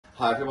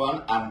Hi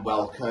everyone and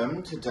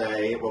welcome.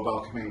 Today we're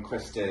welcoming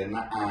Kristen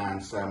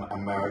and some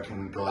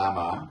American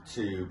glamour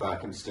to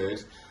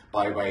Berkhamsted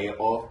by way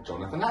of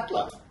Jonathan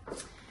Adler.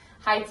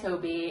 Hi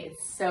Toby,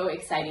 it's so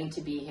exciting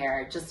to be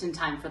here just in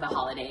time for the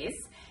holidays.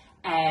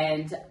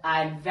 And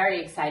I'm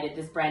very excited.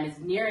 This brand is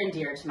near and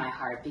dear to my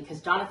heart because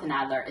Jonathan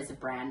Adler is a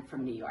brand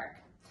from New York.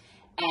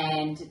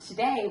 And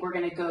today we're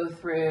going to go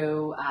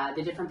through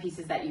the different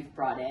pieces that you've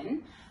brought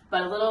in.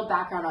 But a little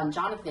background on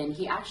Jonathan,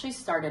 he actually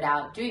started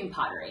out doing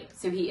pottery.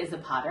 So he is a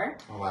potter.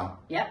 Oh wow.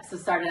 Yep, so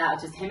started out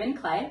just him and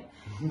clay.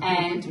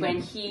 And when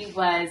he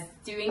was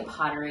doing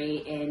pottery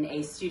in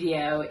a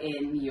studio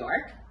in New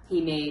York,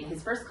 he made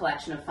his first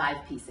collection of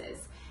 5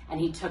 pieces. And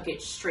he took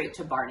it straight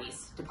to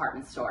Barney's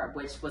department store,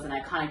 which was an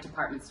iconic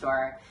department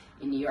store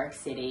in New York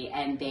City.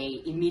 And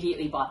they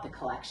immediately bought the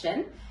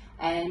collection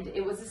and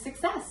it was a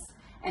success.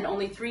 And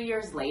only 3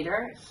 years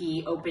later,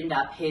 he opened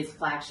up his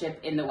flagship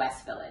in the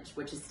West Village,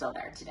 which is still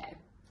there today.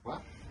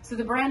 Wow. So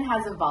the brand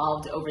has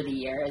evolved over the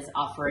years,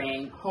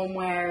 offering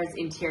homewares,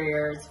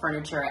 interiors,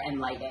 furniture, and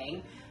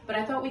lighting. But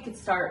I thought we could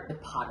start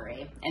with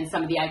pottery and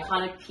some of the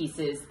iconic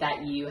pieces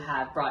that you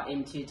have brought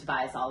into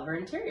Tobias Oliver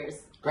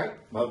Interiors. Great.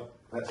 Well,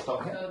 let's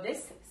start here. So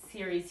this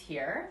series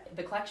here,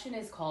 the collection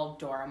is called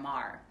Dora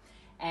Maar.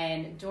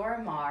 And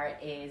Dora Maar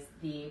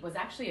was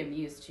actually a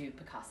muse to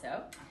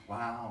Picasso.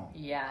 Wow.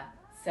 Yeah.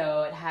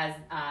 So it has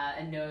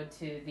a nod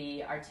to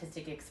the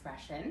artistic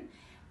expression.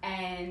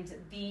 And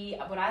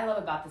what I love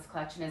about this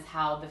collection is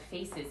how the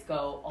faces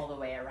go all the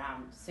way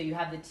around. So you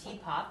have the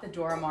teapot, the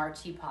Dora Maar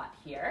teapot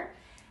here.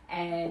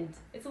 And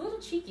it's a little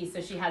cheeky, so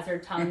she has her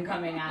tongue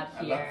coming out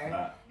here. I love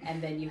that.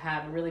 And then you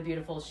have a really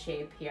beautiful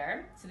shape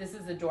here. So this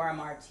is the Dora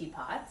Maar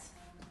teapot.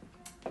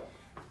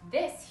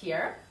 This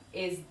here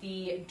is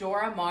the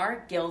Dora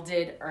Maar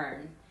gilded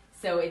urn.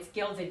 So it's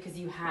gilded because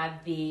you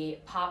have the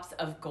pops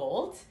of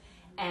gold.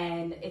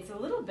 And it's a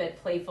little bit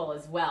playful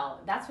as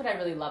well. That's what I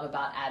really love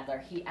about Adler.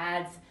 He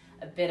adds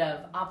a bit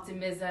of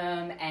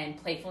optimism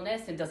and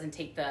playfulness and doesn't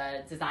take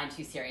the design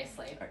too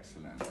seriously.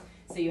 Excellent.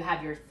 So you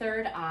have your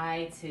third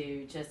eye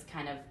to just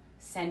kind of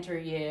center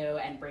you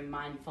and bring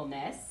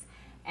mindfulness.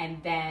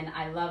 And then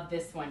I love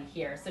this one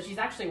here. So she's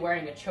actually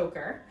wearing a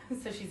choker.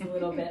 So she's a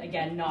little bit,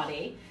 again,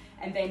 naughty.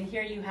 And then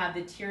here you have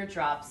the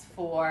teardrops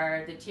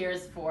for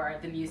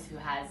the muse who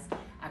has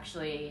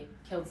actually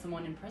killed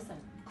someone in prison.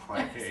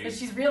 So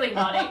she's really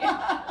naughty.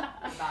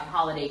 About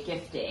holiday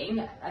gifting,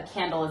 a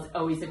candle is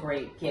always a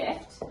great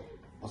gift.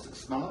 What's it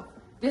smell of?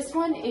 This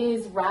one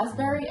is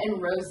raspberry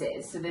and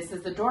roses. So this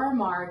is the Dora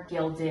Maar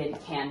gilded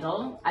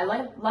candle. I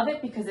love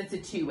it because it's a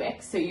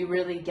 2-wick, so you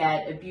really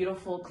get a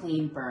beautiful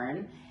clean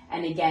burn.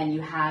 And again,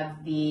 you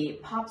have the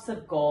pops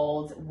of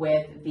gold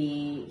with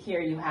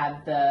here you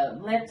have the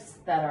lips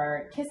that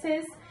are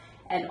kisses,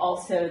 and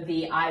also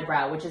the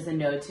eyebrow, which is a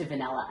nod to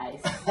vanilla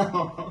ice.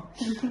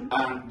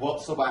 And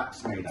what's the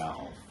wax made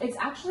out of? It's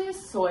actually a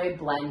soy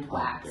blend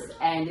wax. Good.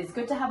 And it's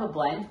good to have a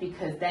blend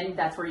because then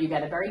that's where you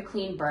get a very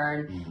clean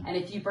burn. And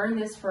if you burn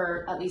this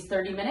for at least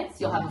 30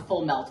 minutes, you'll have a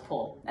full melt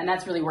pool. And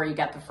that's really where you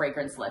get the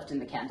fragrance lift in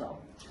the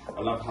candle.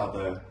 I love how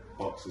the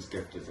box is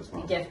gifted as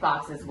well. Gift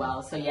box as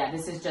well. So yeah,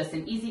 this is just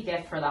an easy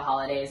gift for the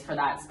holidays for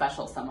that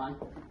special someone.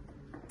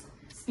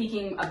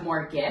 Speaking of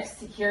more gifts,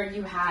 here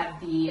you have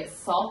the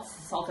salt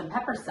and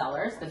pepper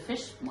sellers, the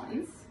fish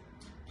ones.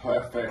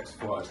 Perfect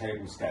for a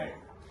tablescape.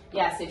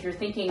 Yes, if you're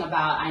thinking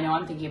about, I know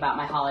I'm thinking about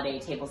my holiday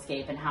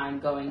tablescape and how I'm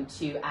going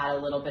to add a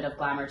little bit of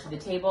glamour to the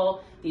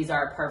table. These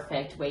are a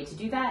perfect way to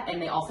do that,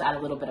 and they also add a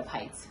little bit of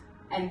height.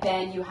 And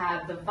then you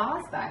have the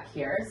vase back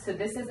here. So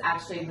this is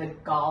actually the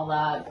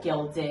Gala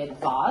gilded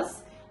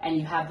vase, and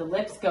you have the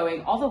lips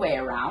going all the way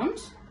around.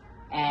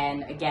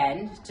 And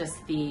again,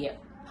 just the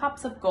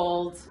pops of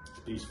gold. It's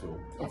beautiful.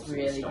 It's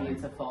really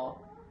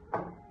beautiful.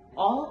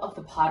 All of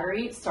the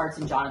pottery starts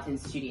in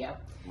Jonathan's studio.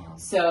 Wow.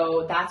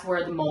 So that's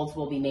where the molds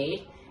will be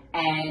made.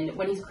 And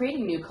when he's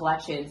creating new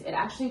collections, it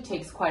actually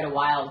takes quite a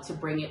while to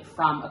bring it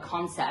from a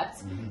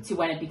concept to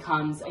when it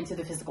becomes into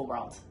the physical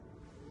world.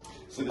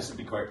 So this would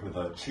be great with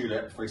a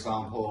tulip, for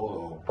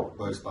example, or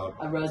rosebud.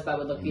 A rosebud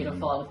would look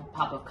beautiful with a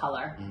pop of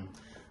color.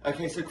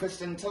 Okay, so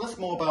Kristen, tell us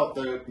more about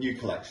the new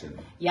collection.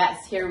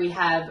 Yes, here we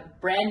have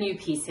brand new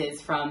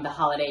pieces from the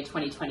Holiday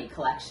 2020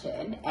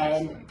 collection,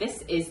 and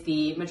this is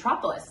the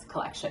Metropolis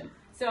collection.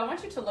 So I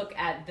want you to look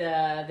at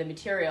the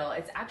material.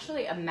 It's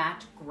actually a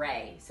matte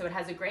gray, so it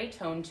has a gray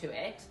tone to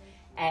it,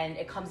 and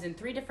it comes in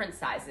 3 different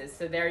sizes.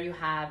 So there you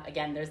have,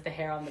 again, there's the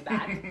hair on the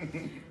back.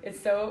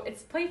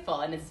 It's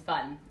playful and it's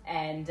fun.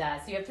 And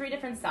so you have 3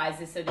 different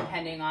sizes, so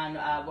depending on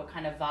what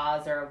kind of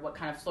vase or what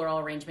kind of floral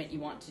arrangement you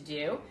want to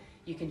do,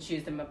 you can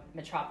choose the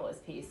Metropolis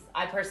piece.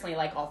 I personally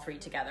like all 3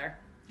 together.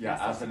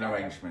 Yeah, as an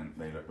arrangement,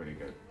 they look really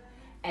good.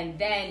 And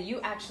then you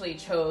actually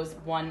chose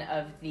one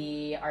of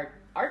the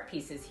art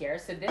pieces here.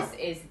 So this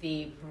is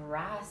the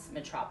brass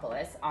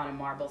Metropolis on a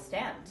marble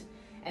stand.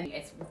 And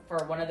it's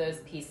for one of those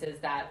pieces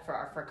that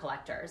are for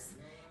collectors.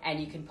 And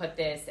you can put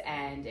this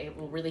and it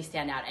will really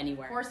stand out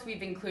anywhere. Of course,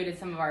 we've included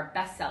some of our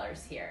best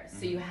sellers here.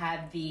 So you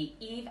have the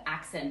Eve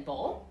accent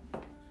bowl,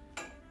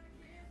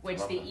 which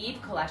the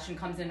Eve collection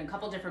comes in a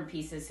couple different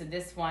pieces. So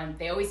this one,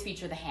 they always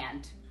feature the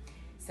hand.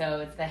 So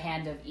it's the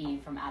hand of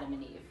Eve from Adam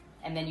and Eve.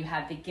 And then you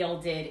have the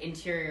gilded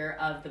interior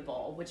of the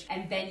bowl,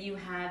 and then you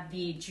have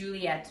the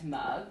Juliet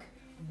mug,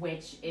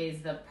 which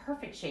is the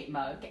perfect shape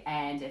mug,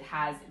 and it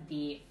has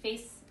the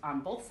face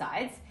on both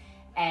sides.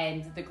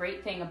 And the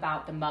great thing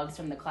about the mugs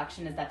from the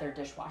collection is that they're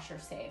dishwasher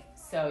safe.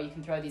 So you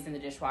can throw these in the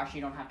dishwasher,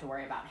 you don't have to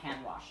worry about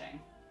hand washing.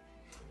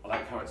 I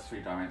like how it's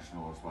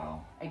three-dimensional as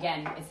well.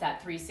 Again, it's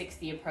that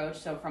 360 approach,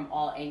 so from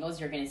all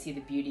angles you're going to see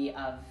the beauty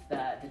of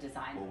the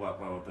design. Will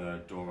work well with the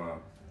Dora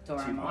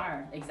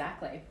Maar,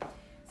 exactly.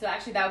 So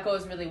actually that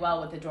goes really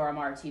well with the Dora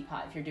Maar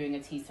teapot if you're doing a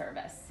tea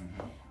service.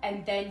 Mm-hmm.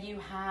 And then you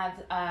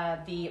have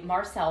the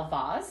Marcel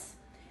vase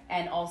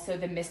and also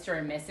the Mr.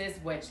 and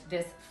Mrs., which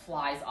this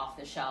flies off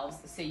the shelves.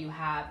 So you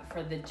have,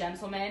 for the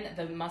gentleman,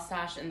 the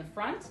mustache in the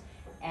front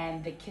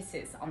and the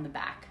kisses on the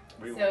back.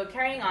 Really? So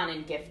carrying on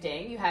in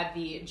gifting, you have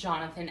the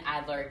Jonathan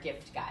Adler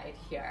gift guide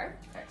here.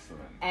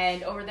 Excellent.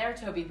 And over there,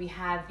 Toby, we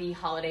have the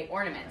holiday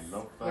ornaments, I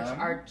love them. which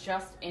are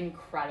just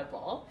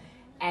incredible.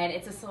 And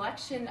it's a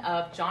selection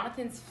of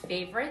Jonathan's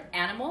favorite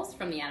animals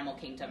from the animal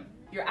kingdom.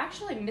 You're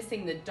actually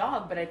missing the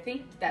dog, but I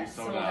think that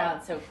sold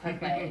out so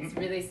quickly. It's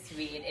really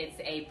sweet. It's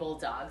a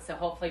bulldog, so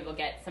hopefully we'll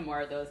get some more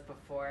of those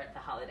before the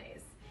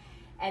holidays.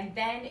 And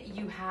then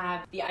you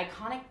have the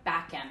iconic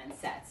backgammon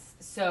sets.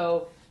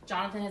 So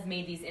Jonathan has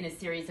made these in a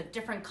series of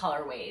different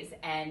colorways,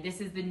 and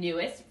this is the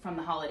newest from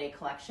the holiday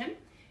collection.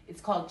 It's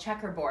called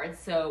checkerboard,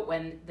 so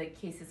when the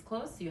case is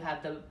closed, you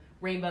have the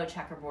rainbow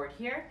checkerboard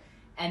here,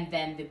 and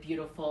then the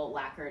beautiful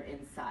lacquered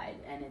inside,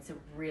 and it's a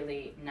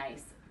really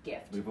nice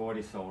gift. We've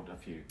already sold a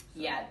few. So.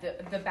 Yeah,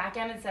 the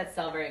backgammon sets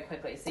sell very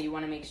quickly, so you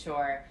want to make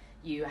sure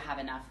you have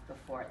enough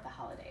before the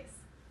holidays.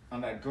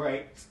 And a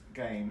great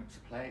game to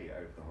play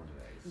over the holidays.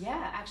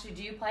 Yeah, actually,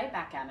 do you play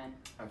backgammon?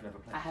 I've never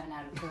played. I haven't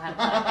had a clue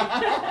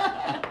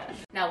how to play.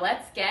 Now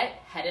let's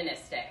get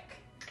hedonistic.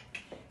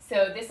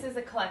 So this is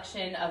a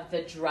collection of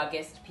the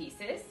druggist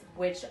pieces,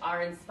 which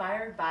are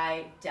inspired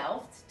by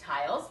Delft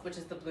tiles, which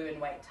is the blue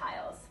and white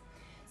tiles.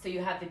 So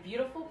you have the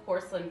beautiful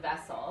porcelain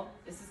vessel.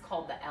 This is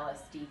called the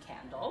LSD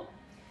candle.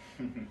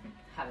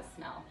 Have a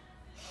smell.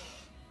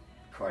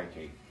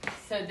 Crikey.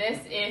 So this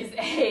is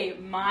a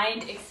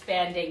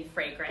mind-expanding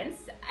fragrance,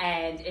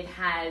 and it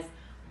has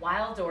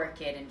wild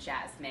orchid and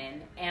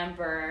jasmine,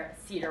 amber,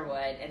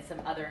 cedarwood, and some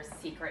other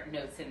secret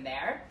notes in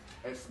there.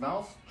 It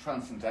smells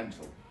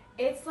transcendental.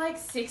 It's like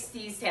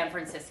 60s San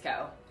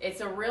Francisco. It's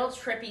a real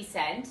trippy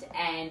scent,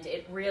 and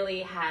it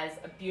really has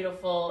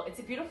it's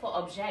a beautiful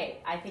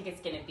objet. I think it's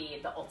going to be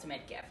the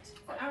ultimate gift.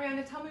 So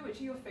Ariana, tell me which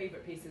are your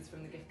favourite pieces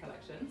from the gift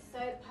collection?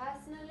 So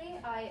personally,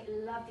 I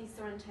love these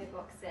Sorrento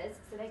boxes.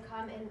 So they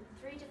come in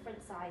 3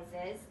 different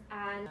sizes,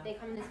 and they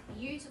come in this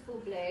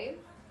beautiful blue,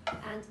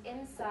 and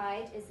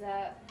inside is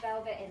a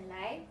velvet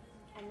inlay,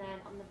 and then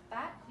on the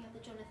back we have the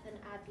Jonathan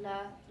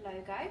Adler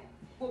logo.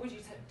 What would you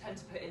tend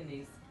to put in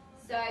these?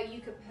 So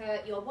you could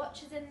put your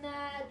watches in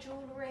there,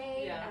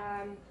 jewellery.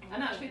 Yeah.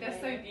 And actually they're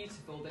so really.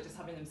 beautiful that just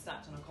having them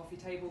stacked on a coffee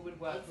table would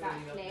work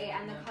Exactly, really lovely.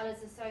 and the colours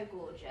are so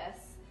gorgeous.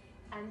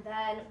 And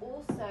then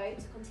also,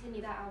 to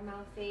continue that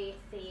Amalfi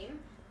theme,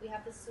 we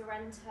have the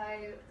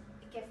Sorrento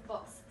gift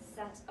box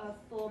set of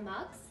 4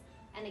 mugs.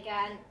 And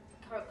again,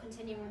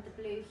 continuing with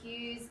the blue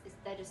hues,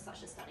 they're just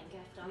such a stunning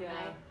gift, aren't they?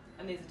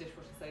 And these are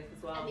dishwasher safe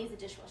as well. And these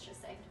are dishwasher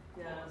safe,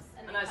 of course.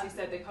 And as you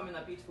said, they come in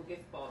that beautiful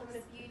gift box. Come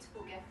in a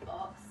beautiful gift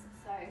box,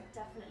 so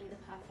definitely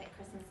the perfect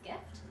Christmas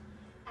gift.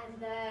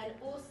 And then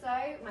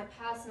also, my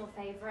personal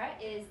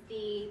favourite is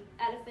the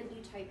Elephant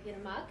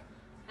Utopian mug.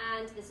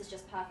 And this is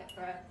just perfect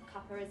for a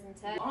cuppa, isn't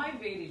it? I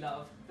really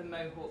love the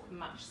Mohawk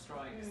match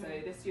strike. So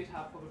this you'd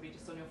have probably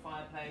just on your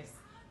fireplace.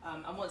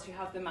 And once you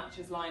have the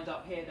matches lined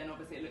up here, then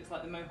obviously it looks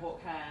like the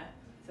Mohawk hair.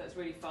 So it's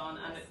really fun,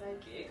 and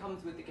it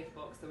comes with the gift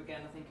box. So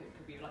again, I think it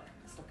could be like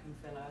a stocking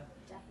filler.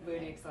 Definitely.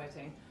 Really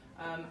exciting.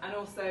 And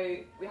also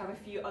we have a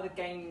few other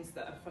games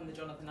that are from the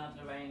Jonathan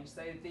Adler range.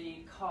 So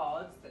the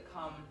cards that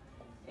come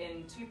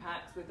in 2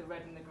 packs with the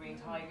red and the green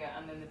tiger,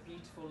 and then the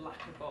beautiful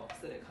lacquer box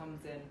that it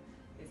comes in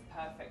is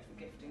perfect for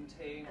gifting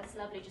too. That's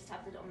lovely, just to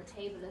have it on the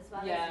table as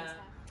well, Yeah. isn't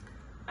it?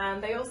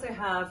 And they also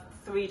have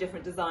 3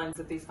 different designs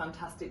of these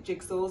fantastic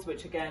jigsaws,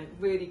 which again,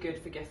 really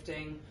good for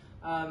gifting.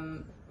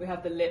 We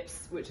have the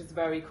lips, which is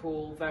very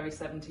cool, very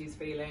 70s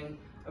feeling.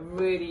 A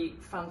really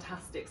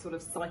fantastic sort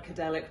of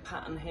psychedelic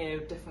pattern here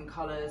of different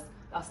colours.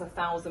 That's a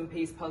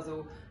 1,000-piece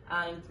puzzle.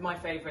 And my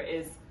favourite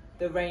is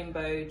the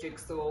rainbow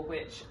jigsaw,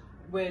 which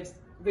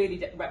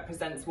really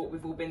represents what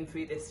we've all been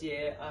through this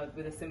year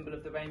with a symbol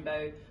of the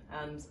rainbow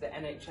and the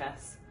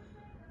NHS.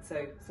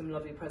 So some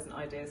lovely present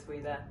ideas for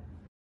you there.